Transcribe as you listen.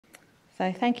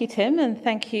So thank you, Tim, and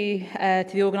thank you to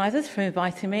the organisers for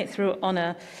inviting me. It's a real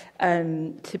honour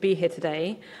to be here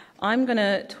today. I'm going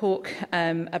to talk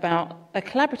about a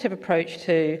collaborative approach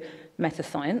to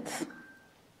meta-science.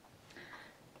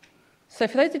 So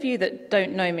for those of you that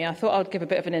don't know me, I thought I'd give a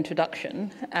bit of an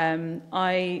introduction.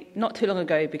 I, not too long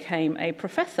ago, became a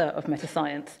professor of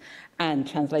meta-science and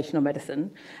translational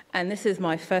medicine, and this is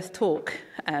my first talk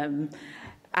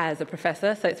as a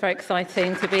professor, so it's very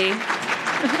exciting to be...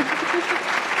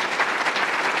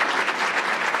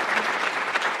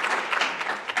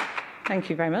 Thank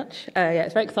you very much. Yeah,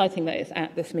 it's very exciting that it's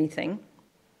at this meeting.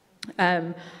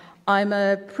 I'm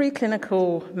a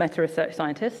preclinical meta-research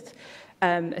scientist.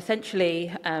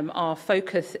 Essentially, our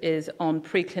focus is on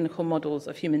preclinical models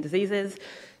of human diseases,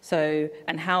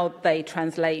 and how they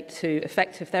translate to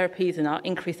effective therapies and our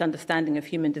increased understanding of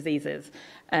human diseases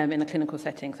in a clinical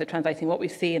setting. So translating what we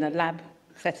see in a lab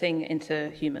setting into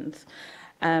humans.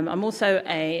 I'm also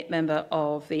a member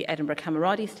of the Edinburgh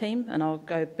CAMARADES team, and I'll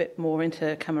go a bit more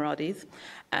into CAMARADES,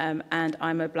 and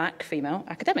I'm a black female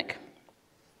academic.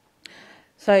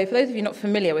 So for those of you not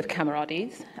familiar with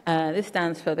CAMARADES, this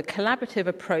stands for the Collaborative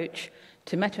Approach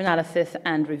to Meta-Analysis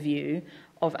and Review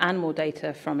of Animal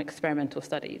Data from Experimental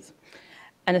Studies.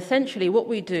 And essentially what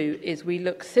we do is we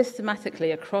look systematically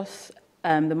across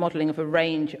the modelling of a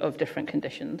range of different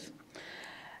conditions.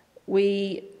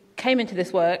 We came into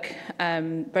this work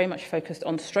very much focused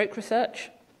on stroke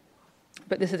research,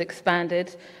 but this has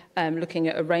expanded, looking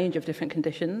at a range of different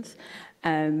conditions.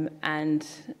 And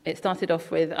it started off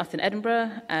with us in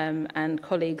Edinburgh and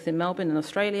colleagues in Melbourne and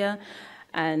Australia,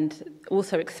 and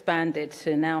also expanded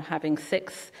to now having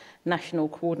 6 national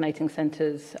coordinating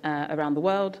centres around the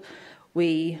world.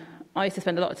 I used to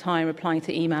spend a lot of time replying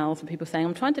to emails and people saying,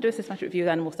 I'm trying to do a systematic review of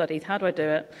animal studies, how do I do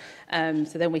it?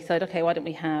 So then we said, okay, why don't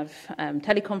we have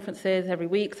teleconferences every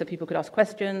week so people could ask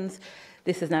questions?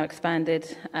 This has now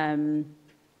expanded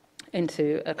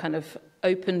into a kind of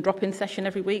open drop-in session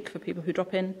every week for people who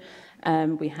drop in.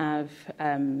 We have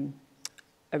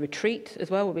a retreat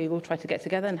as well, where we all try to get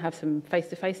together and have some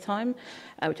face-to-face time,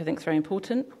 which I think is very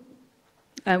important.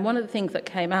 And one of the things that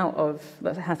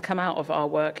has come out of our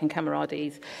work in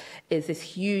CAMARADES is this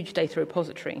huge data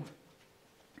repository.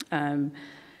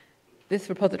 This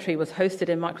repository was hosted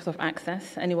in Microsoft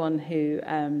Access. Anyone who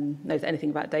knows anything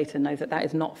about data knows that that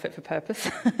is not fit for purpose.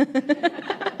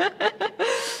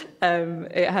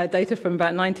 It had data from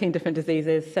about 19 different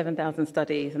diseases, 7,000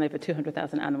 studies, and over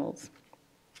 200,000 animals.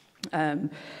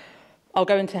 I'll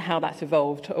go into how that's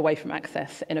evolved away from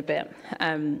Access in a bit.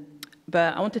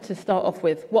 But I wanted to start off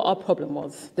with what our problem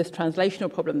was, this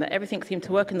translational problem that everything seemed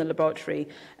to work in the laboratory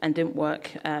and didn't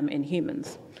work in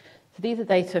humans. So these are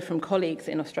data from colleagues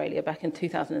in Australia back in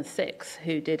 2006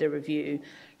 who did a review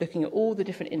looking at all the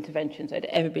different interventions that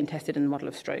had ever been tested in the model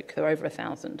of stroke. There were over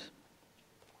 1,000.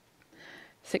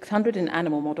 600 in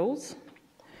animal models.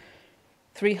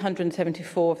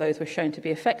 374 of those were shown to be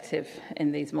effective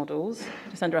in these models.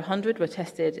 Just under 100 were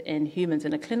tested in humans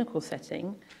in a clinical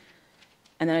setting.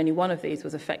 And then only one of these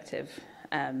was effective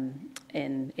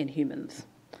in humans.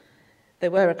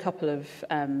 There are a couple of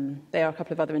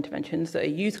other interventions that are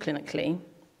used clinically,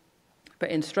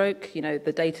 but in stroke,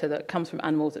 the data that comes from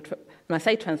animals, when I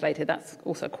say translated, that's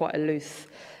also quite a loose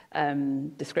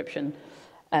description.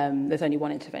 There's only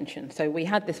one intervention. So we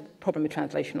had this problem with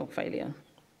translational failure.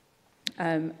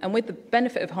 And with the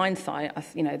benefit of hindsight,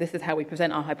 this is how we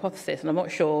present our hypothesis, and I'm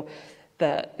not sure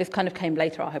that this kind of came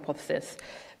later, our hypothesis.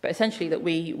 But essentially that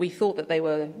we thought that there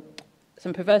were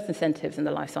some perverse incentives in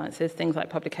the life sciences, things like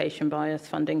publication bias,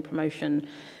 funding, promotion,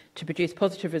 to produce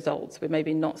positive results with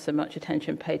maybe not so much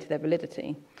attention paid to their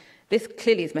validity. This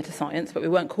clearly is meta-science, but we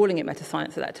weren't calling it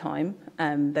meta-science at that time.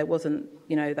 There wasn't,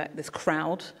 this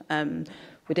crowd.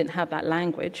 We didn't have that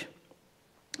language.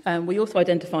 We also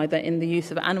identified that in the use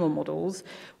of animal models,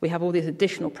 we have all these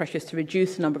additional pressures to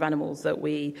reduce the number of animals that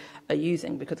we are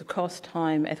using because of cost,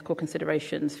 time, ethical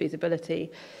considerations, feasibility.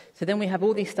 So then we have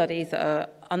all these studies that are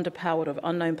underpowered, of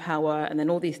unknown power, and then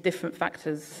all these different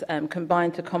factors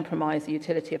combined to compromise the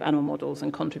utility of animal models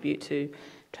and contribute to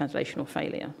translational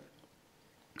failure.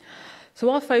 So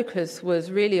our focus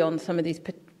was really on some of these,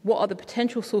 what are the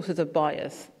potential sources of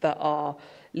bias that are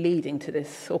leading to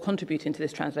this or contributing to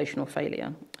this translational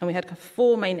failure. And we had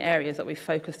 4 main areas that we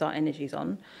focused our energies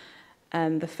on.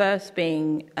 The first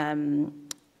being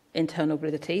internal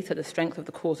validity, so the strength of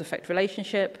the cause-effect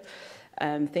relationship,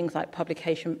 things like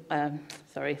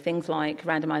things like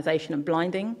randomization and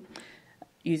blinding,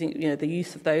 using the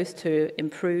use of those to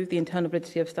improve the internal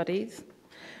validity of studies.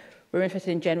 We're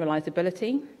interested in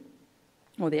generalizability.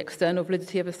 or the external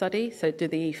validity of a study. So do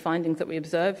the findings that we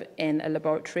observe in a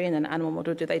laboratory in an animal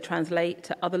model, do they translate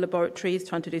to other laboratories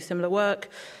trying to do similar work,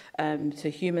 to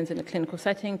humans in a clinical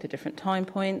setting, to different time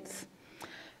points?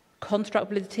 Construct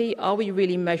validity, are we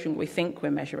really measuring what we think we're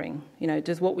measuring? You know,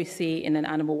 does what we see in an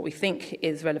animal, what we think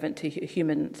is relevant to a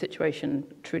human situation,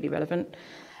 truly relevant?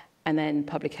 And then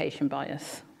publication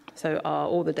bias. So are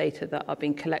all the data that are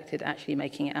being collected actually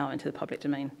making it out into the public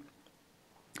domain?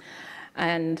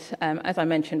 And as I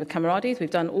mentioned with CAMARADES, we've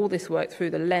done all this work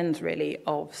through the lens, really,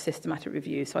 of systematic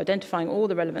review. So identifying all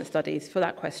the relevant studies for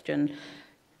that question,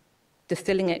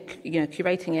 distilling it, you know,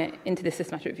 curating it into the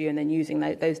systematic review, and then using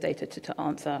those data to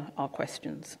answer our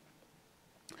questions.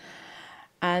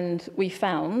 And we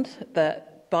found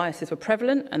that biases were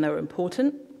prevalent and they were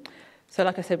important. So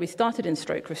like I said, we started in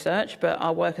stroke research, but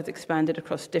our work has expanded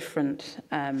across different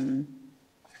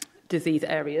disease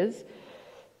areas.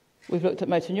 We've looked at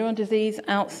motor neuron disease,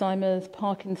 Alzheimer's,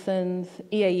 Parkinson's,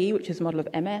 EAE, which is a model of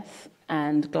MS,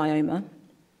 and glioma.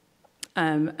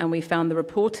 And we found the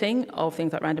reporting of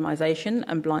things like randomization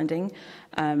and blinding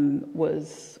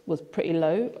was pretty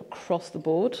low across the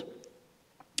board.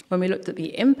 When we looked at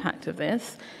the impact of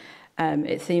this,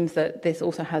 it seems that this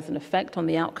also has an effect on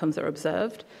the outcomes that are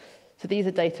observed. So these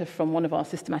are data from one of our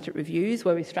systematic reviews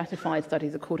where we stratified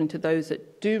studies according to those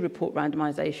that do report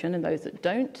randomization and those that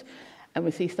don't. And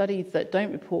we see studies that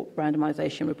don't report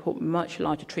randomization report much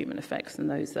larger treatment effects than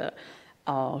those that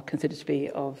are considered to be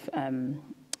of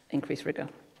increased rigor.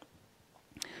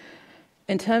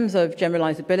 In terms of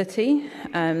generalizability,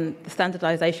 the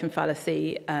standardization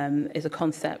fallacy is a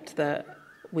concept that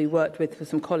we worked with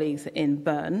some colleagues in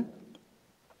Bern.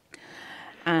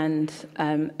 And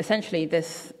essentially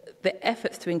the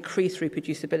efforts to increase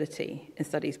reproducibility in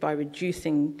studies by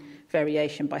reducing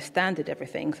variation, by standardizing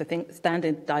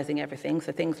everything,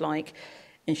 so things like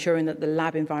ensuring that the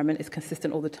lab environment is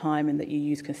consistent all the time and that you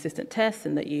use consistent tests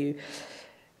and that you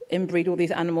inbreed all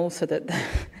these animals so that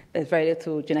there's very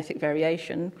little genetic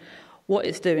variation. What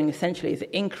it's doing essentially is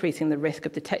increasing the risk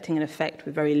of detecting an effect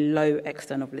with very low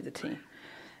external validity,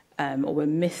 or we're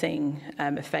missing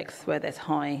effects where there's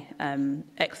high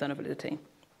external validity.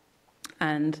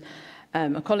 And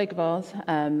a colleague of ours,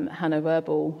 Hannah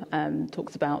Werbel,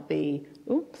 talks about the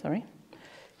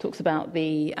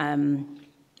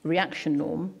reaction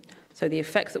norm. So the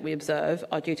effects that we observe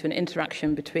are due to an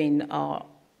interaction between our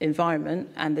environment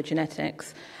and the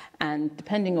genetics, and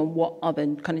depending on what other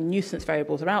kind of nuisance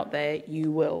variables are out there,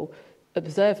 you will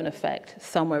observe an effect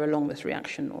somewhere along this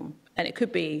reaction norm. And it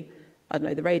could be, I don't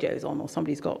know, the radio's on, or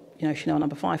somebody's got, you know, Chanel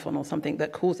number 5 on, or something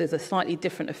that causes a slightly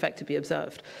different effect to be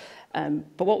observed.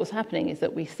 But what was happening is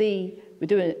that we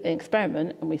do an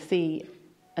experiment and we see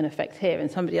an effect here, and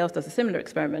somebody else does a similar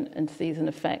experiment and sees an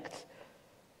effect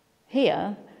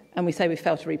here, and we say we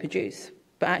failed to reproduce.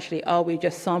 But actually, are we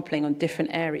just sampling on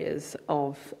different areas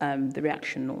of the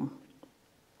reaction norm?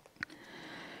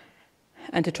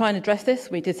 And to try and address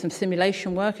this, we did some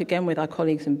simulation work, again with our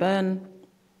colleagues in Bern,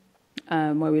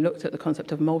 where we looked at the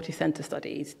concept of multi-center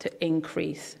studies to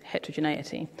increase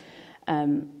heterogeneity.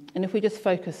 And if we just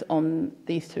focus on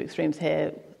these two extremes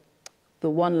here, the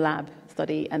one lab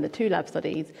study and the two lab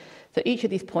studies, so each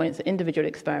of these points are individual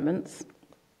experiments.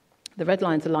 The red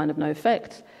line's a line of no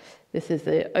effect. This is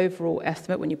the overall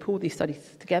estimate when you pull these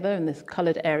studies together, and this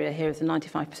coloured area here is the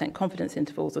 95% confidence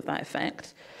intervals of that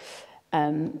effect.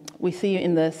 We see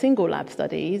in the single lab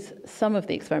studies, some of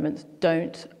the experiments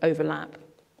don't overlap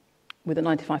with a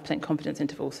 95% confidence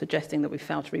interval, suggesting that we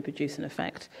failed to reproduce an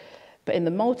effect. But in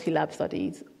the multi-lab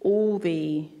studies, all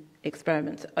the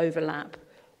experiments overlap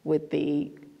with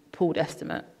the pooled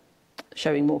estimate,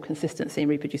 showing more consistency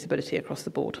and reproducibility across the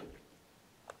board.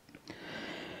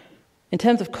 In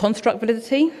terms of construct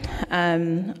validity,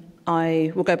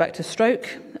 I will go back to stroke.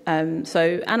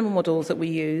 So animal models that we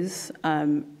use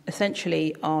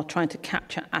essentially are trying to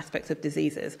capture aspects of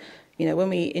diseases. You know, when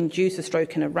we induce a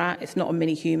stroke in a rat, it's not a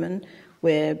mini human.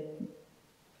 We're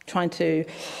trying to,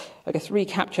 I guess,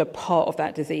 recapture part of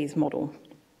that disease model.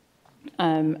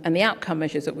 And the outcome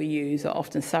measures that we use are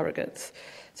often surrogates.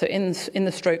 So in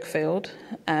the stroke field,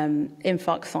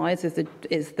 infarct size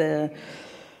is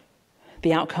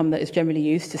the outcome that is generally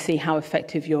used to see how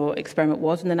effective your experiment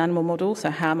was in an animal model, so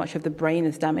how much of the brain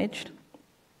is damaged.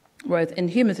 Whereas in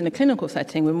humans in a clinical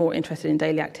setting, we're more interested in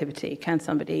daily activity. Can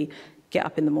somebody get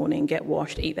up in the morning, get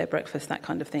washed, eat their breakfast, that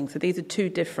kind of thing? So these are two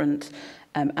different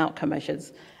outcome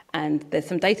measures. And there's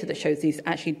some data that shows these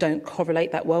actually don't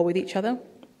correlate that well with each other.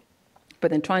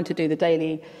 But then trying to do the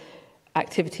daily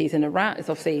activities in a rat is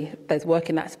obviously, there's work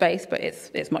in that space, but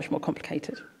it's much more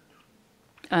complicated.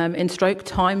 In stroke,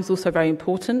 time is also very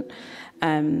important.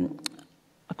 A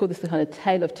call this the kind of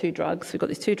tale of two drugs. We've got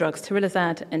these two drugs,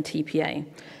 Terilizad and TPA.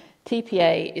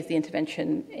 TPA is the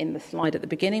intervention in the slide at the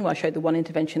beginning where I showed the one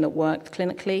intervention that worked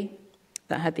clinically,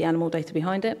 that had the animal data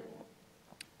behind it.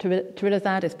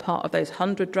 Terilizad is part of those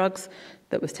 100 drugs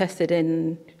that was tested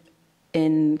in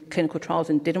clinical trials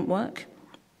and didn't work.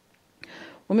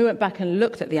 When we went back and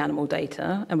looked at the animal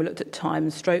data, and we looked at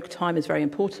time, stroke time is very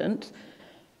important,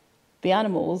 the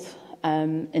animals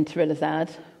in Terilizad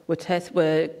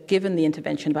were given the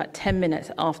intervention about 10 minutes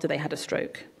after they had a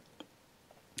stroke.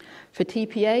 For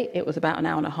TPA, it was about an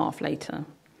hour and a half later.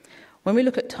 When we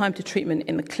look at time to treatment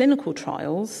in the clinical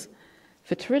trials,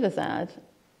 for Terilizad,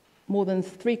 more than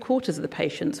 3/4 of the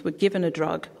patients were given a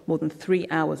drug more than 3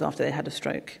 hours after they had a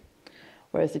stroke,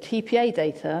 whereas the TPA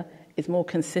data is more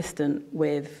consistent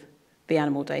with the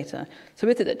animal data. So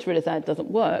is it that Terilizad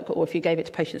doesn't work, or if you gave it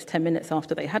to patients 10 minutes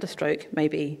after they had a stroke,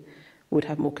 maybe we would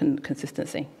have more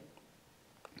consistency?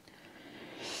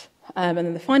 And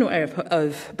then the final area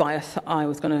of bias I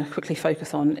was going to quickly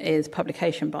focus on is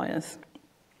publication bias.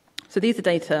 So these are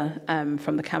data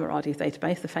from the CAMARADES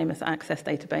database, the famous Access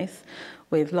database,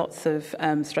 with lots of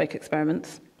stroke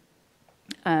experiments.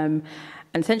 And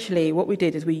essentially what we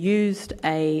did is we used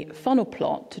a funnel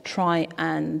plot to try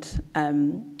and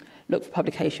look for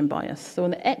publication bias. So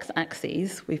on the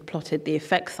x-axis, we've plotted the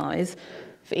effect size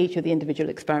for each of the individual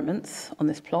experiments on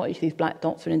this plot. Each of these black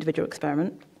dots are an individual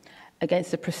experiment,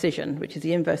 against the precision, which is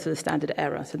the inverse of the standard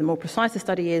error. So the more precise the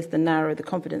study is, the narrower the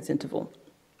confidence interval.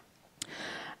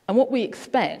 And what we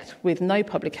expect with no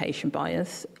publication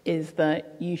bias is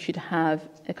that you should have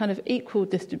a kind of equal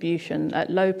distribution at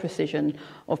low precision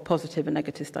of positive and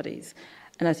negative studies.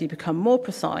 And as you become more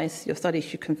precise, your studies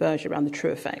should converge around the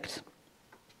true effect.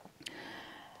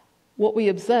 What we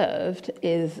observed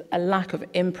is a lack of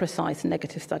imprecise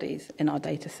negative studies in our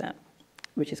data set,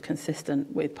 which is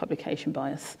consistent with publication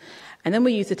bias. And then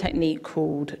we use a technique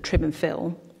called trim and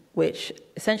fill, which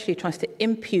essentially tries to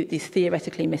impute these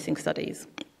theoretically missing studies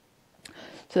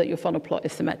so that your funnel plot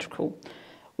is symmetrical,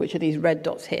 which are these red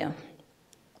dots here.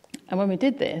 And when we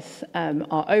did this,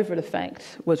 our overall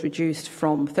effect was reduced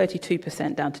from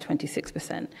 32% down to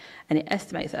 26%, and it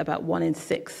estimates that about 1 in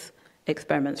 6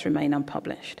 experiments remain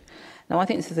unpublished. Now, I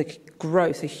think this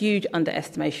is a huge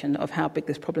underestimation of how big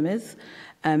this problem is.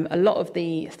 A lot of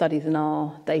the studies in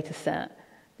our data set,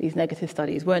 these negative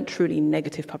studies, weren't truly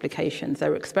negative publications. They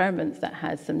were experiments that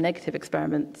had some negative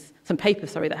experiments, some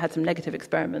papers, that had some negative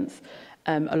experiments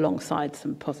alongside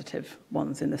some positive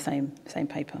ones in the same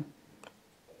paper.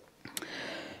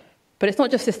 But it's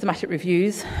not just systematic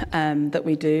reviews that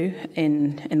we do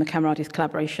in the CAMARADES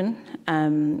collaboration.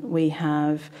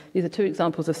 These are two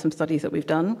examples of some studies that we've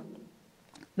done.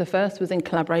 The first was in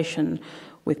collaboration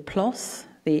with PLOS,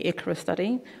 the ICARA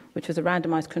study, which was a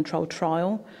randomized controlled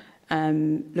trial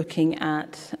looking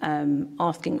at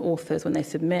asking authors when they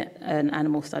submit an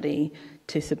animal study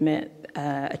to submit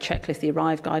a checklist, the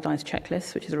ARRIVE guidelines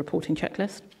checklist, which is a reporting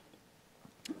checklist,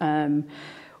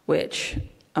 which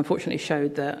unfortunately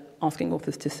showed that asking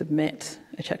authors to submit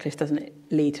a checklist doesn't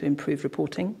lead to improved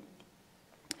reporting.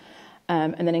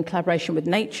 And then in collaboration with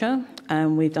Nature,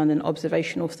 we've done an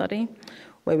observational study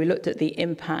where we looked at the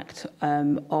impact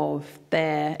of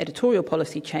their editorial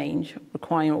policy change,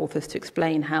 requiring authors to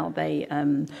explain how they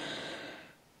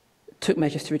took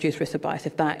measures to reduce risk of bias,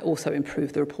 if that also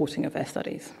improved the reporting of their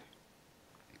studies.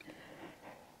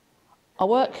 Our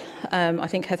work, I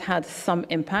think, has had some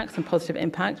impact, some positive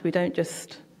impact. We don't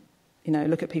just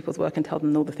look at people's work and tell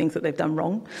them all the things that they've done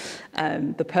wrong.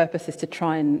 The purpose is to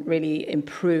try and really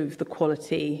improve the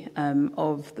quality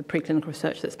of the preclinical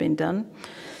research that's been done.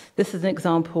 This is an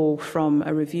example from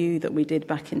a review that we did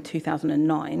back in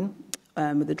 2009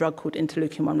 with a drug called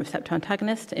interleukin-1 receptor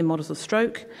antagonist in models of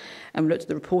stroke. And we looked at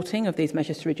the reporting of these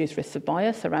measures to reduce risks of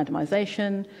bias, so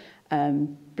randomization,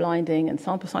 blinding, and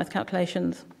sample size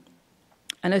calculations.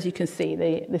 And as you can see,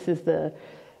 this is the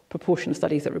proportion of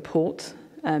studies that report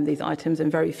these items, and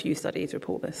very few studies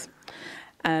report this.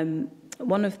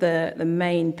 One of the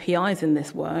main PIs in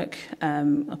this work,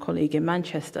 a colleague in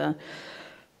Manchester,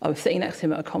 I was sitting next to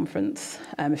him at a conference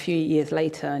a few years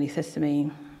later, and he says to me,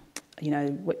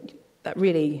 that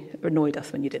really annoyed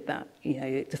us when you did that.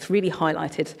 It just really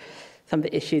highlighted some of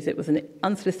the issues. It was an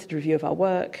unsolicited review of our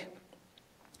work.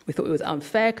 We thought it was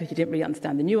unfair because you didn't really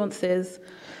understand the nuances.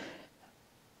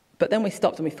 But then we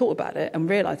stopped and we thought about it and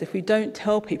realised if we don't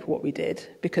tell people what we did,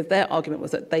 because their argument was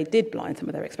that they did blind some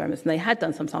of their experiments and they had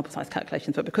done some sample size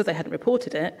calculations, but because they hadn't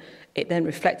reported it, it then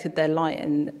reflected their light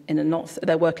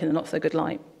their work in a not so good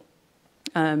light.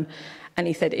 And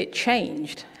he said it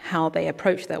changed how they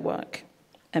approached their work.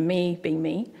 And me, being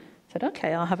me, said,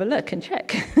 okay, I'll have a look and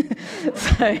check.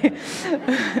 So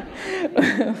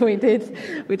we did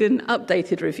an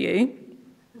updated review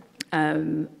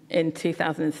in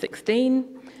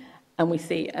 2016, and we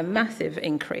see a massive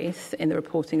increase in the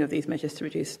reporting of these measures to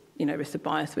reduce, risk of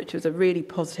bias, which was a really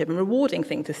positive and rewarding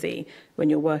thing to see when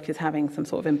your work is having some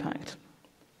sort of impact.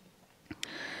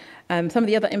 Some of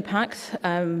the other impacts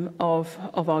of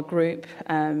our group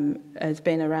has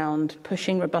been around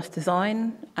pushing robust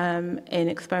design in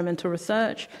experimental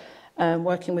research,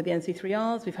 working with the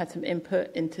NC3Rs. We've had some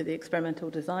input into the Experimental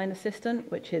Design Assistant,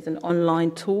 which is an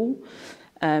online tool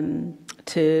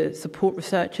to support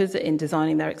researchers in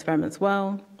designing their experiments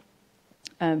well,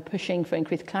 pushing for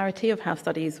increased clarity of how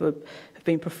studies have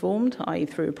been performed, i.e.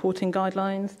 through reporting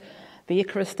guidelines. The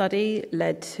Icarus study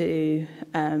led to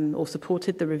or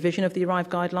supported the revision of the ARRIVE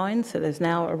guidelines. So there's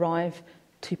now ARRIVE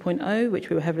 2.0, which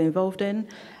we were heavily involved in,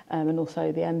 and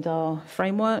also the MDAR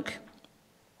framework.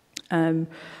 But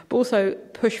also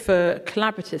push for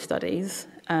collaborative studies.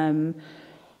 I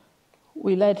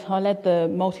led the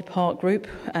multi-part group,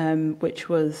 which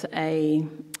was a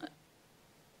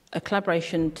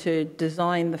collaboration to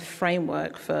design the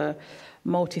framework for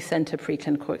multi-center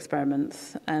preclinical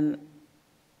experiments, and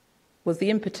was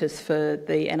the impetus for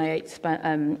the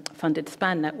NIH-funded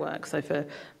SPAN network, so for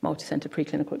multi-center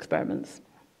preclinical experiments.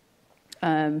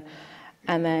 And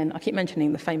then I keep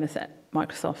mentioning the famous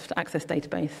Microsoft Access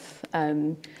database.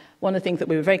 One of the things that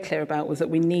we were very clear about was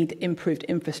that we need improved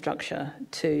infrastructure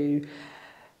to,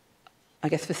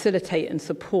 facilitate and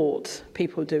support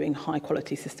people doing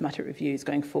high-quality systematic reviews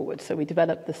going forward. So we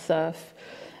developed the SURF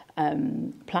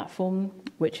platform,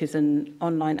 which is an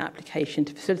online application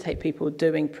to facilitate people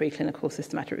doing preclinical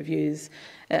systematic reviews.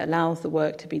 It allows the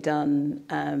work to be done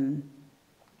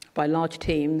by large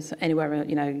teams anywhere,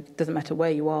 doesn't matter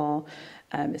where you are.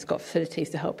 It's got facilities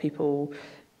to help people,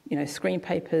 screen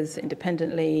papers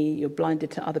independently. You're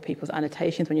blinded to other people's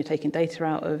annotations when you're taking data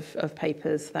out of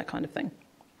papers, that kind of thing.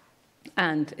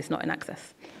 And it's not in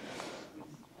access.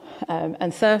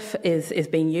 And SURF is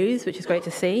being used, which is great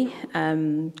to see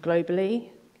globally.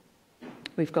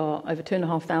 We've got over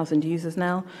 2,500 users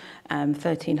now,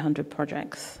 1,300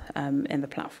 projects in the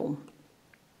platform.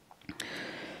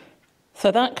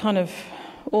 So that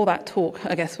all that talk,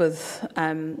 was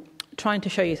trying to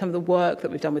show you some of the work that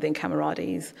we've done within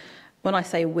CAMARADES. When I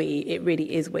say we, it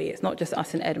really is we. It's not just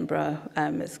us in Edinburgh.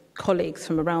 It's colleagues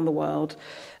from around the world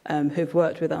who've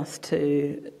worked with us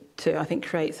to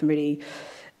create some really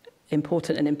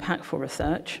important and impactful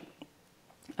research.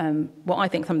 What I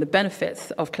think some of the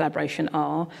benefits of collaboration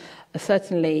are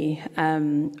certainly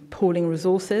pooling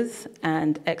resources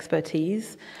and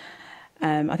expertise.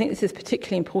 I think this is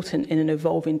particularly important in an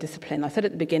evolving discipline. I said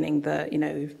at the beginning that,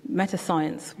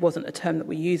 meta-science wasn't a term that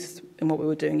we used in what we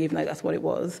were doing, even though that's what it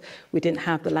was. We didn't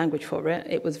have the language for it.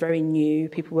 It was very new.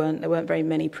 There weren't very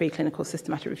many preclinical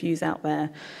systematic reviews out there.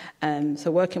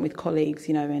 So working with colleagues,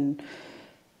 we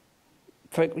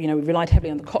relied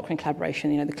heavily on the Cochrane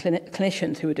collaboration, the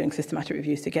clinicians who were doing systematic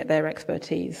reviews to get their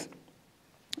expertise.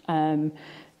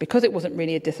 Because it wasn't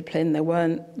really a discipline, there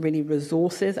weren't really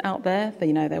resources out there.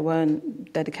 There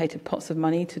weren't dedicated pots of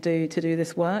money to do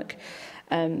this work.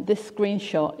 This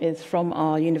screenshot is from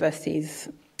our universities.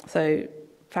 So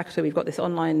faculty, we've got this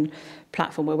online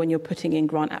platform where when you're putting in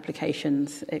grant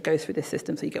applications, it goes through this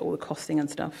system, so you get all the costing and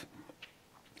stuff.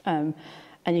 And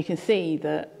you can see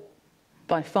that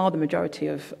by far the majority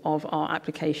of our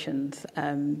applications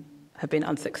have been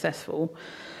unsuccessful.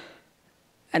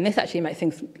 And this actually makes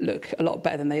things look a lot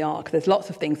better than they are, because there's lots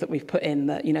of things that we've put in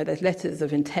that, there's letters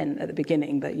of intent at the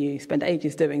beginning that you spend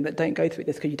ages doing that don't go through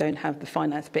this because you don't have the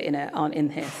finance bit in it, aren't in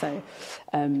here. So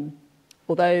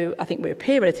although I think we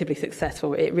appear relatively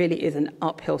successful, it really is an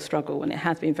uphill struggle, and it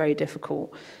has been very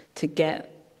difficult to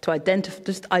get to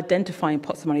identifying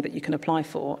pots of money that you can apply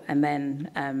for, and then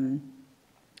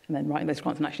writing those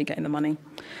grants and actually getting the money.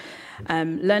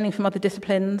 Learning from other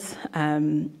disciplines.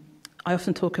 I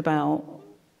often talk about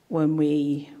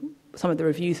some of the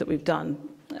reviews that we've done,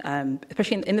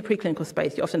 especially in the preclinical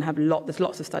space, you often have there's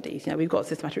lots of studies. We've got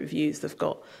systematic reviews that've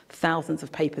got thousands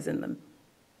of papers in them.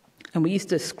 And we used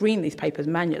to screen these papers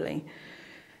manually,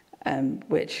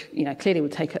 which, clearly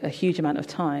would take a huge amount of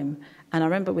time. And I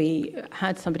remember we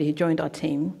had somebody who joined our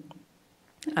team,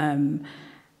 and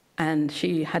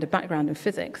she had a background in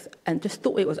physics and just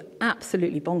thought it was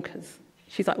absolutely bonkers.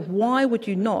 She's like, why would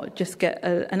you not just get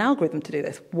an algorithm to do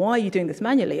this? Why are you doing this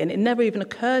manually? And it never even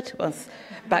occurred to us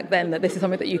back then that this is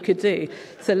something that you could do.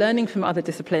 So learning from other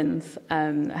disciplines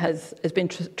has been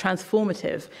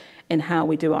transformative in how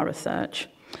we do our research.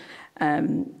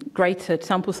 Greater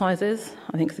sample sizes,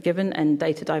 I think, is a given, and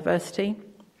data diversity.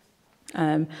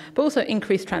 But also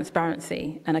increased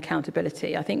transparency and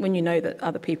accountability. I think when you know that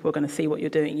other people are going to see what you're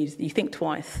doing, you think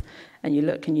twice and you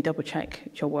look and you double check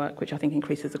your work, which I think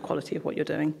increases the quality of what you're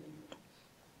doing.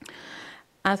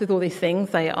 As with all these things,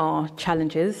 they are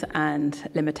challenges and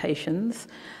limitations.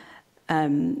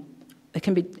 It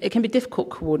can be difficult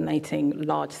coordinating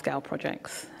large-scale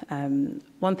projects.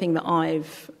 One thing that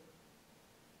I've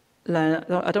learned,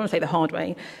 I don't want to say the hard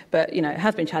way, but it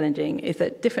has been challenging, is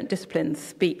that different disciplines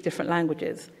speak different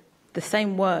languages. The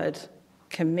same word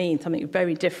can mean something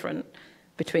very different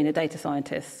between a data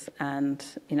scientist and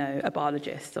a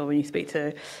biologist, or when you speak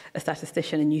to a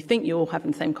statistician and you think you're all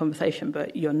having the same conversation,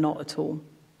 but you're not at all.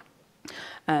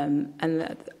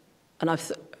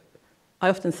 I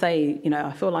often say,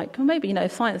 I feel like maybe,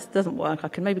 if science doesn't work, I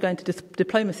can maybe go into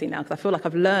diplomacy now, because I feel like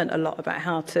I've learned a lot about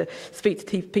how to speak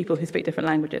to people who speak different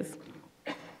languages.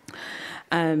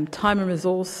 Time and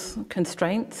resource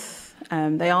constraints.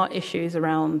 They are issues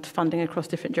around funding across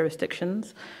different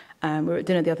jurisdictions. We were at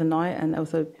dinner the other night, and there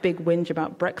was a big whinge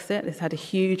about Brexit. This had a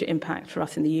huge impact for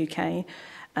us in the UK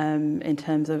in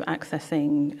terms of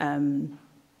accessing...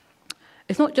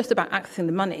 it's not just about accessing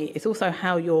the money, it's also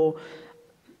how your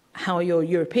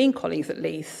European colleagues, at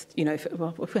least,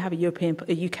 if we have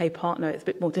a UK partner, it's a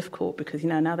bit more difficult because,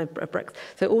 now they're Brexit.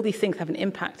 So all these things have an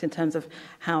impact in terms of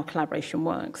how collaboration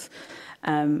works.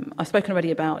 I've spoken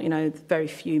already about, very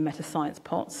few meta-science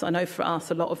pots. I know for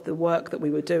us, a lot of the work that we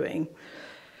were doing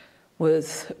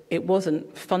it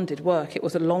wasn't funded work. It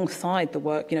was alongside the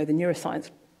work, the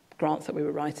neuroscience grants that we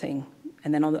were writing.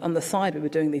 And then on the side, we were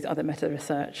doing these other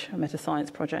meta-research, meta-science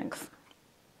projects.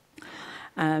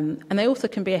 And they also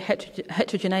can be a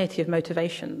heterogeneity of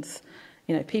motivations.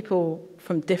 People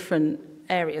from different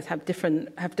areas have different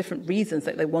reasons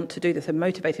that they want to do this, are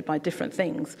motivated by different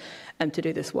things to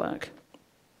do this work.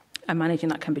 And managing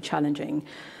that can be challenging.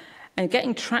 And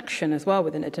getting traction as well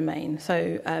within a domain.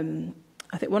 So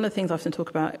I think one of the things I often talk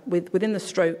about within the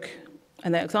stroke,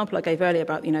 and the example I gave earlier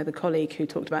about, the colleague who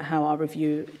talked about how our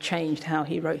review changed how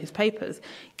he wrote his papers,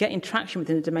 getting traction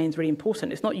within the domain is really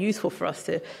important. It's not useful for us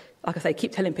to, like I say,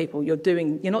 keep telling people you're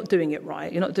not doing it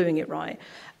right,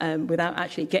 without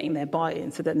actually getting their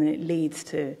buy-in, so that then it leads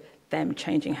to them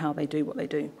changing how they do what they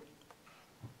do.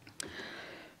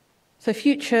 So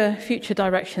future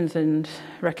directions and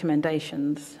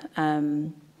recommendations.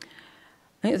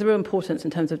 I think there's a real importance in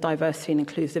terms of diversity and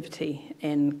inclusivity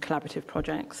in collaborative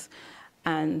projects,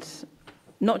 and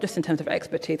not just in terms of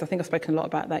expertise. I think I've spoken a lot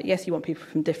about that. Yes, you want people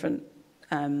from different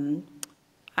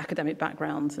academic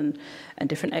backgrounds and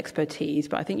different expertise,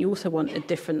 but I think you also want a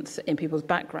difference in people's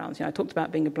backgrounds. I talked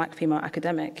about being a black female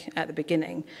academic at the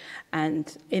beginning,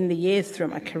 and in the years through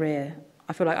my career,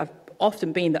 I feel like I've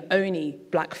often been the only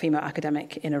black female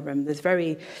academic in a room. There's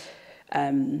there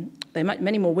are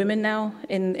many more women now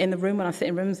in the room when I sit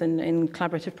in rooms and in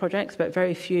collaborative projects, but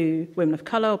very few women of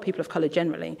colour or people of colour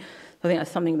generally. So I think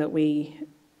that's something that we,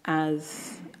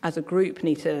 as a group,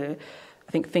 need to,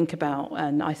 think about.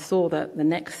 And I saw that the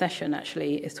next session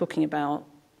actually is talking about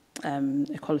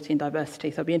equality and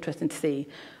diversity. So it'll be interesting to see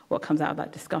what comes out of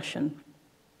that discussion.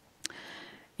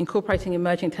 Incorporating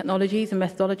emerging technologies and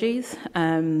methodologies.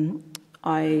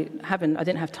 I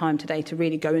didn't have time today to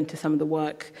really go into some of the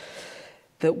work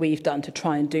that we've done to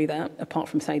try and do that, apart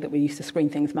from say that we used to screen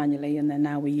things manually and then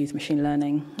now we use machine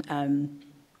learning.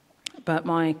 But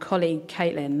my colleague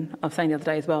Caitlin, I was saying the other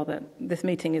day as well that this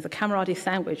meeting is a CAMARADES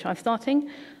sandwich I'm starting.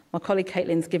 My colleague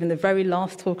Caitlin's given the very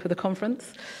last talk of the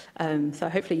conference, so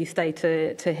hopefully you stay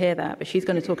to hear that. But she's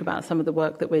going to talk about some of the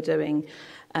work that we're doing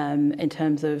in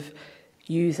terms of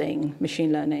using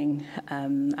machine learning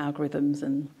algorithms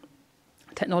and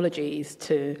technologies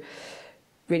to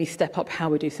really step up how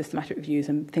we do systematic reviews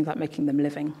and things like making them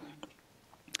living.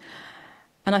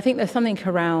 And I think there's something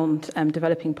around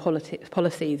developing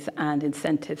policies and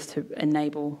incentives to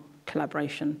enable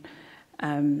collaboration.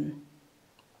 I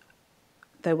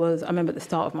remember at the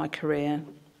start of my career,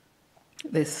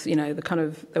 the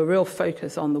real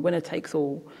focus on the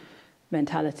winner-takes-all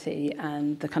mentality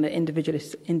and the kind of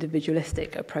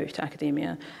individualistic approach to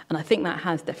academia. And I think that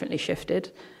has definitely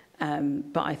shifted,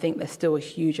 but I think there's still a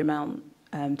huge amount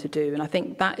to do. And I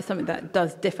think that is something that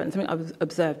does differ, and something I've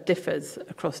observed differs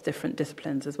across different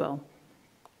disciplines as well.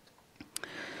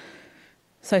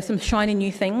 So some shiny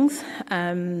new things.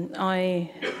 I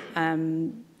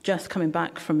am just coming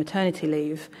back from maternity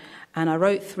leave, and I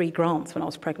wrote 3 grants when I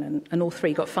was pregnant, and all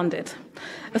 3 got funded.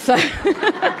 So,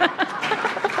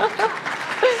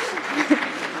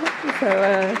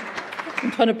 I'm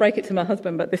trying to break it to my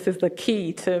husband, but this is the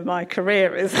key to my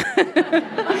career, is,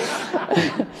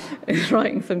 is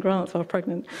writing some grants while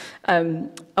pregnant. I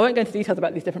won't go into details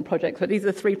about these different projects, but these are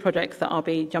the 3 projects that I'll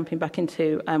be jumping back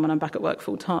into when I'm back at work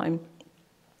full time.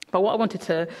 But what I wanted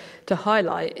to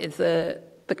highlight is the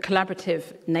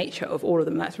collaborative nature of all of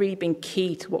them. That's really been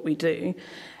key to what we do.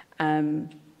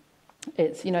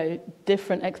 It's,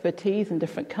 different expertise in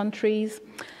different countries.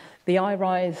 The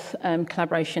iRise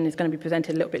collaboration is going to be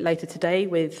presented a little bit later today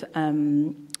with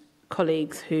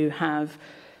colleagues who have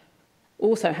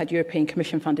also had European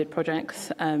Commission-funded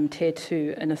projects, Tier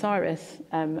 2 and Osiris,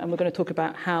 and we're going to talk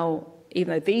about how,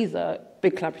 even though these are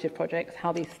big collaborative projects,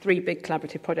 how these 3 big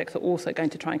collaborative projects are also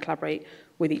going to try and collaborate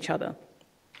with each other.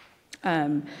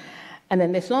 And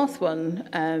then this last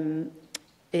one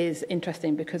is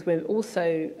interesting because we're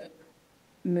also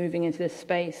moving into this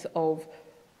space of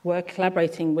we're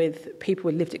collaborating with people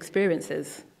with lived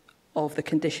experiences of the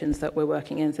conditions that we're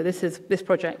working in. So this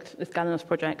project, this Galanos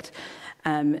project,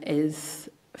 is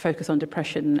focused on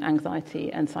depression,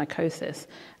 anxiety, and psychosis,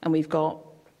 and we've got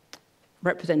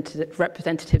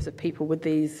representatives of people with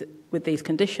these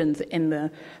conditions in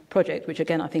the project, which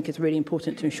again I think is really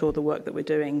important to ensure the work that we're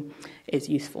doing is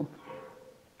useful.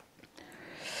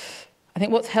 I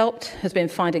think what's helped has been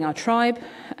finding our tribe.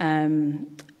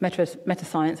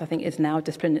 Meta-science, I think, is now a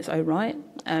discipline in its own right.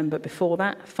 But before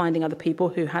that, finding other people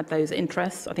who had those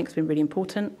interests, I think, has been really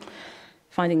important.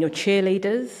 Finding your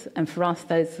cheerleaders, and for us,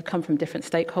 those have come from different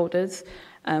stakeholders.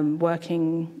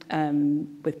 Working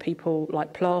with people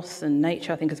like PLOS and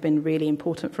nature, I think, has been really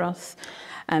important for us.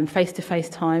 Face-to-face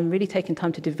time, really taking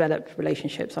time to develop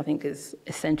relationships, I think, is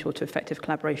essential to effective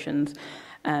collaborations.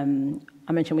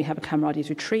 I mentioned we have a CAMARADES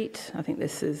retreat. I think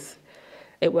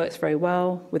it works very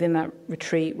well. Within that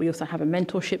retreat, we also have a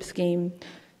mentorship scheme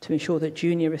to ensure that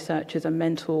junior researchers are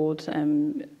mentored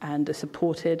and are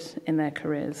supported in their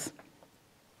careers.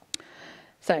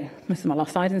 So this is my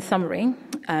last slide. In summary,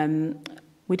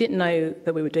 we didn't know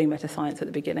that we were doing meta-science at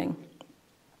the beginning.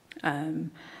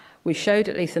 We showed,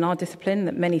 at least in our discipline,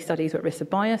 that many studies were at risk of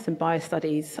bias, and bias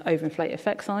studies overinflate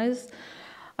effect size.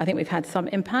 I think we've had some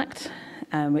impact,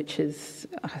 which has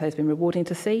been rewarding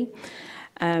to see.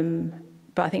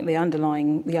 But I think the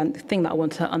thing that I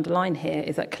want to underline here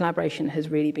is that collaboration has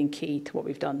really been key to what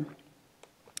we've done.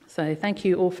 So thank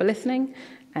you all for listening,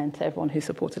 and to everyone who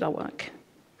supported our work.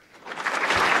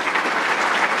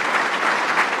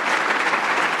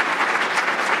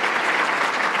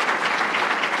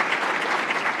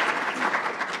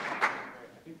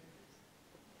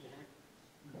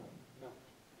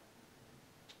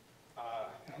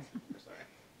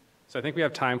 So I think we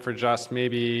have time for just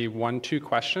maybe 1-2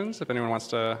 questions, if anyone wants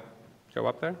to go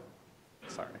up there.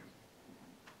 Sorry.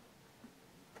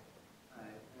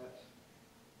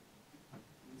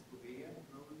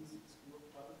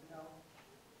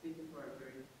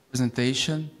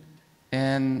 Presentation,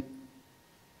 and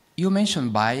you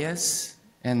mentioned bias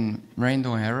and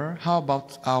random error. How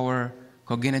about our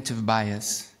cognitive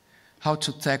bias? How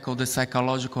to tackle the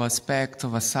psychological aspect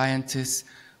of a scientist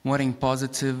wanting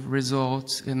positive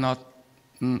results and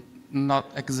not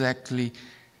exactly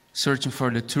searching for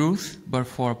the truth, but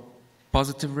for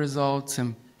positive results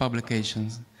and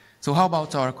publications. So how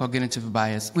about our cognitive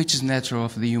bias, which is natural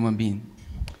of the human being?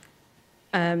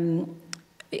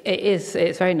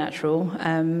 It's very natural.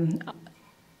 And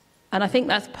I think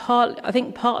part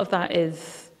of that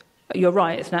is, you're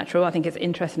right, it's natural. I think it's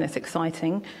interesting, it's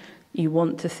exciting. You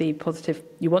want to see positive,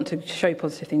 you want to show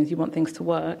positive things, you want things to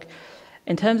work.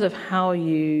 In terms of how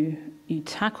you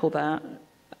tackle that,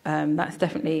 that's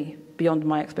definitely beyond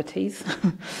my expertise.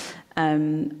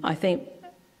 I think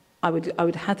I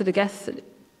would hazard a guess that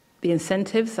the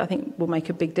incentives, I think, will make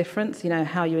a big difference.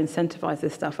 How you incentivize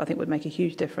this stuff, I think, would make a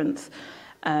huge difference.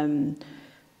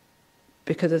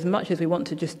 Because as much as we want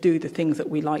to just do the things that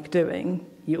we like doing,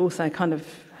 you also kind of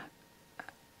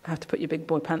have to put your big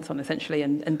boy pants on, essentially,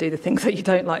 and do the things that you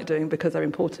don't like doing because they're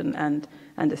important and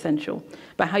essential.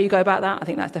 But how you go about that, I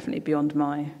think that's definitely beyond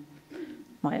my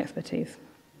expertise.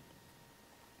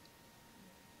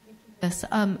 Yes,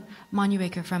 Manu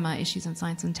Baker from Issues in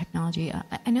Science and Technology.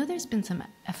 I know there's been some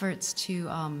efforts to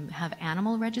have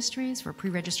animal registries for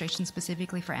pre-registration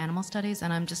specifically for animal studies,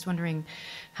 and I'm just wondering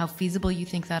how feasible you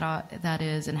think that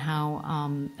is, and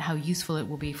how useful it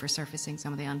will be for surfacing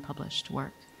some of the unpublished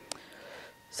work.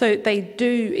 So they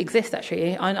do exist,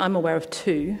 actually. I'm aware of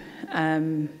 2.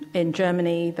 In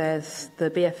Germany, there's the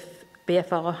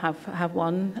BFR have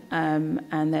one,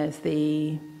 and there's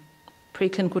the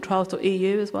preclinical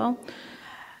trials.eu as well.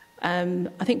 I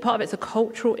think part of it's a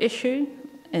cultural issue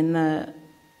in that,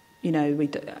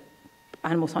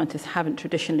 animal scientists haven't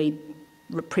traditionally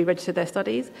pre-registered their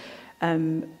studies.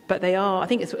 But they are, I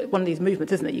think it's one of these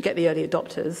movements, isn't it? You get the early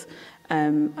adopters.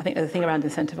 I think there's a thing around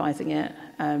incentivizing it.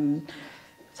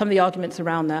 Some of the arguments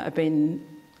around that have been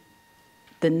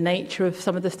the nature of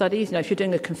some of the studies. You know, if you're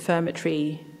doing a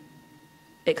confirmatory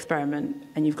experiment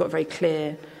and you've got a very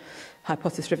clear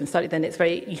hypothesis-driven study, then it's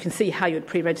very, you can see how you would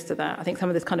pre-register that. I think some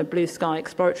of this kind of blue sky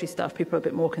exploratory stuff, people are a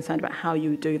bit more concerned about how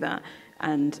you would do that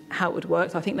and how it would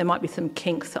work. So I think there might be some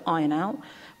kinks to iron out,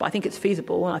 but I think it's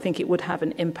feasible, and I think it would have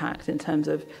an impact in terms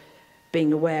of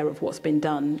being aware of what's been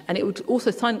done. And it would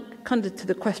also kind of to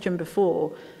the question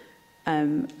before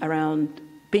around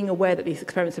being aware that these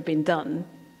experiments have been done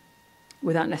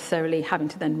without necessarily having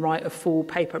to then write a full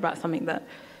paper about something that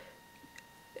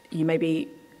you maybe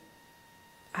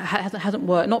hasn't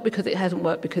worked, not because it hasn't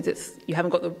worked because you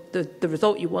haven't got the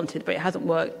result you wanted, but it hasn't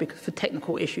worked because for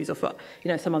technical issues or for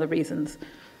some other reasons.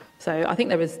 So I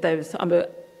think I'm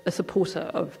a supporter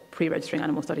of pre-registering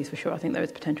animal studies for sure. I think there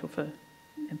is potential for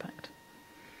impact.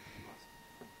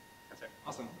 That's it.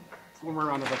 Awesome. One more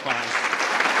round of applause.